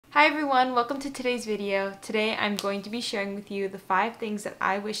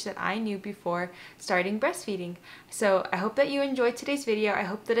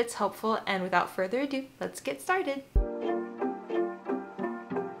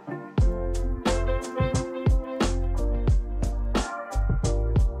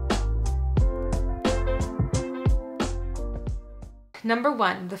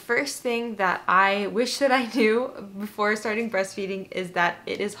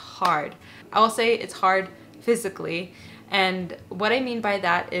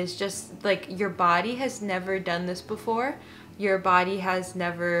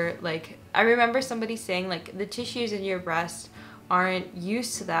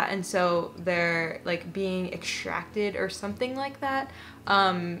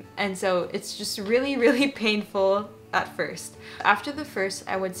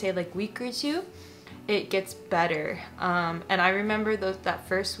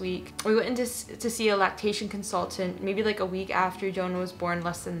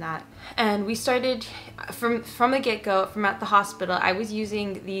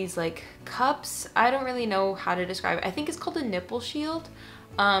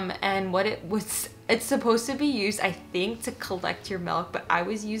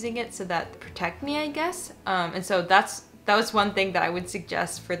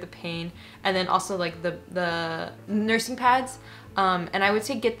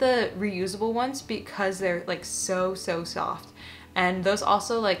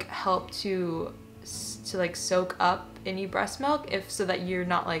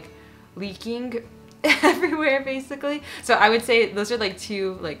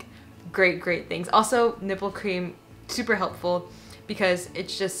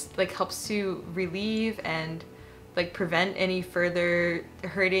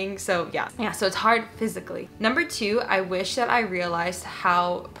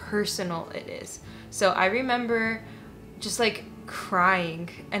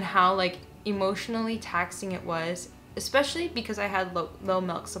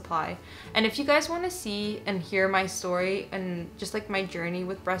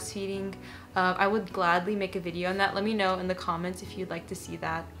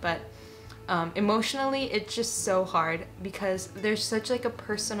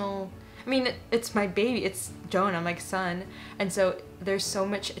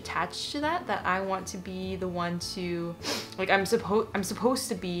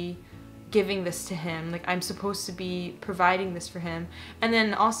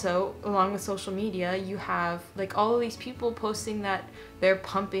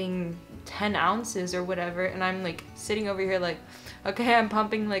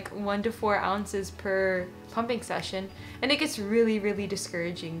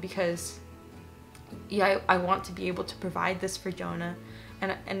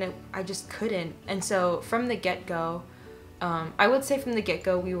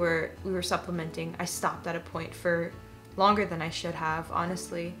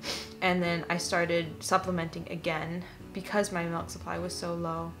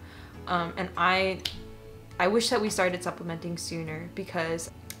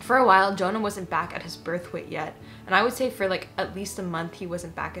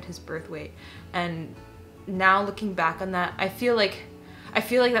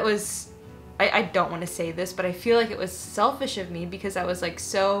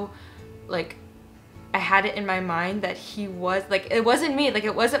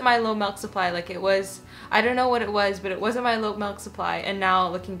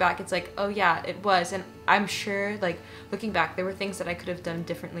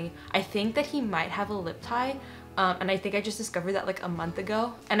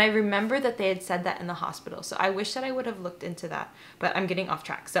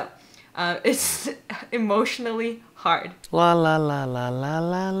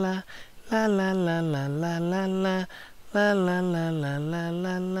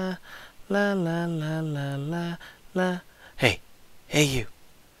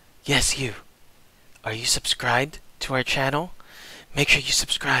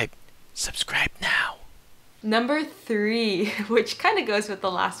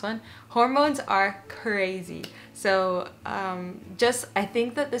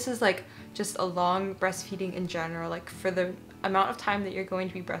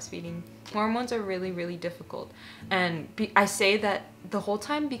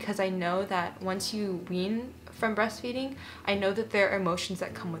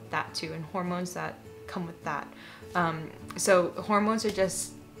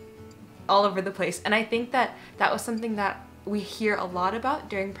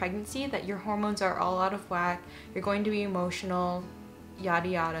yada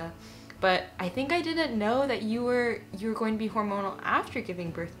yada. But I think I didn't know that you were going to be hormonal after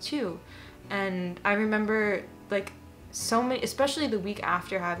giving birth too. And I remember like so many, especially the week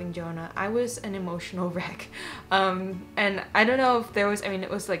after having Jonah, I was an emotional wreck. And I don't know if there was, I mean, it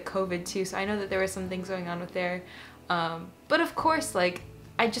was like COVID too, so I know that there were some things going on with there. But of course, like,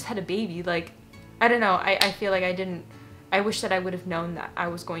 I just had a baby. Like, I don't know, I feel like I wish that I would have known that I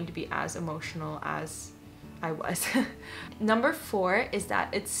was going to be as emotional as I was. Number 4 is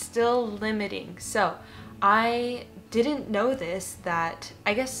that it's still limiting. So I didn't know this, that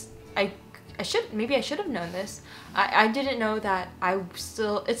I guess maybe I should have known this. I didn't know that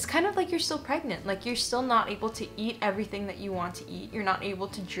it's kind of like you're still pregnant. Like, you're still not able to eat everything that you want to eat. You're not able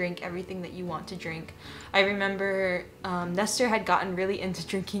to drink everything that you want to drink. I remember Nestor had gotten really into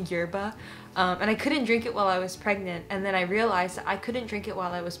drinking yerba, and I couldn't drink it while I was pregnant. And then I realized that I couldn't drink it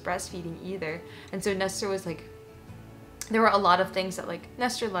while I was breastfeeding either. And so Nestor was like, there were a lot of things that like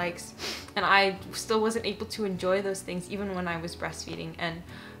Nestor likes, and I still wasn't able to enjoy those things even when I was breastfeeding. And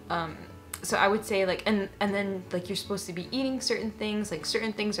so I would say like, and then like you're supposed to be eating certain things, like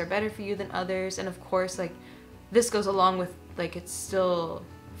certain things are better for you than others. And of course, like this goes along with like, it's still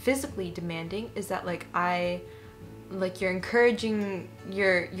physically demanding, is that like you're encouraging,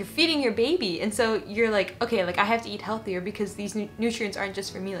 you're feeding your baby. And so you're like, okay, like I have to eat healthier because these nutrients aren't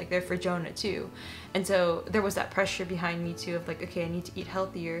just for me, like they're for Jonah too. And so there was that pressure behind me too of like, okay, I need to eat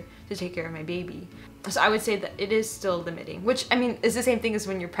healthier to take care of my baby. So I would say that it is still limiting, which I mean is the same thing as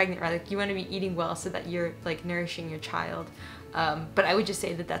when you're pregnant, right? Like you want to be eating well so that you're like nourishing your child. But I would just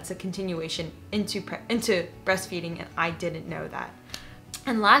say that that's a continuation into breastfeeding, and I didn't know that.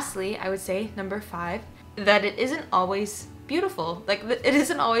 And lastly, I would say number 5, that it isn't always beautiful. Like it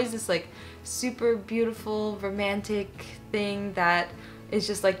isn't always this like super beautiful romantic thing that is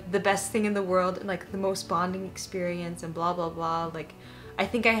just like the best thing in the world and like the most bonding experience and blah blah blah. Like I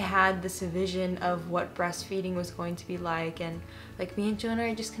think I had this vision of what breastfeeding was going to be like, and like me and Jonah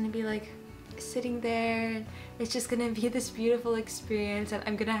are just gonna be like sitting there, and it's just gonna be this beautiful experience, and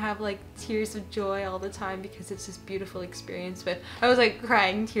I'm gonna have like tears of joy all the time because it's this beautiful experience. But I was like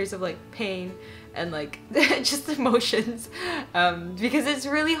crying tears of like pain and like just emotions, because it's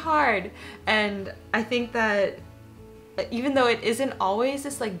really hard. And I think that even though it isn't always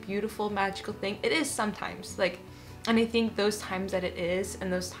this like beautiful magical thing, it is sometimes. Like, and I think those times that it is,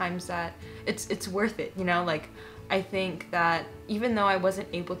 and those times that it's worth it, you know. Like I think that even though I wasn't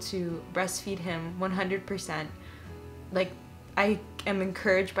able to breastfeed him 100%, like I am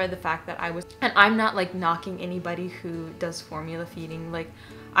encouraged by the fact that I was, and I'm not like knocking anybody who does formula feeding. Like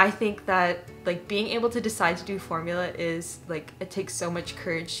I think that like being able to decide to do formula is like, it takes so much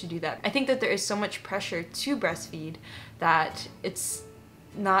courage to do that. I think that there is so much pressure to breastfeed that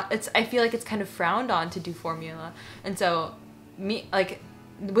I feel like it's kind of frowned on to do formula. And so me, like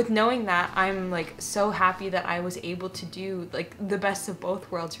with knowing that, I'm like so happy that I was able to do like the best of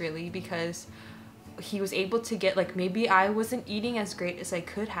both worlds, really, because he was able to get, like, maybe I wasn't eating as great as I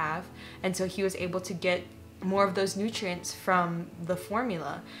could have, and so he was able to get more of those nutrients from the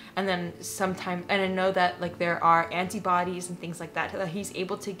formula. And then sometimes, and I know that like there are antibodies and things like that he's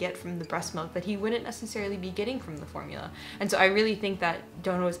able to get from the breast milk that he wouldn't necessarily be getting from the formula. And so I really think that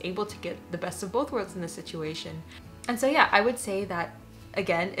Jonah was able to get the best of both worlds in this situation. And so yeah, I would say that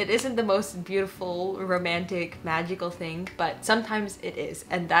again, it isn't the most beautiful, romantic, magical thing, but sometimes it is.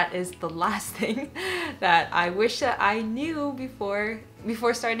 And that is the last thing that I wish that I knew before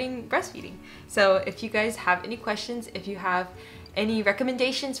starting breastfeeding. So if you guys have any questions, if you have any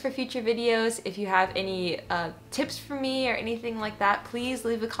recommendations for future videos, if you have any tips for me or anything like that, please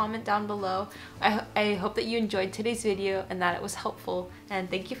leave a comment down below. I hope that you enjoyed today's video and that it was helpful, and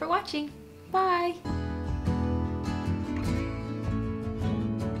thank you for watching. Bye!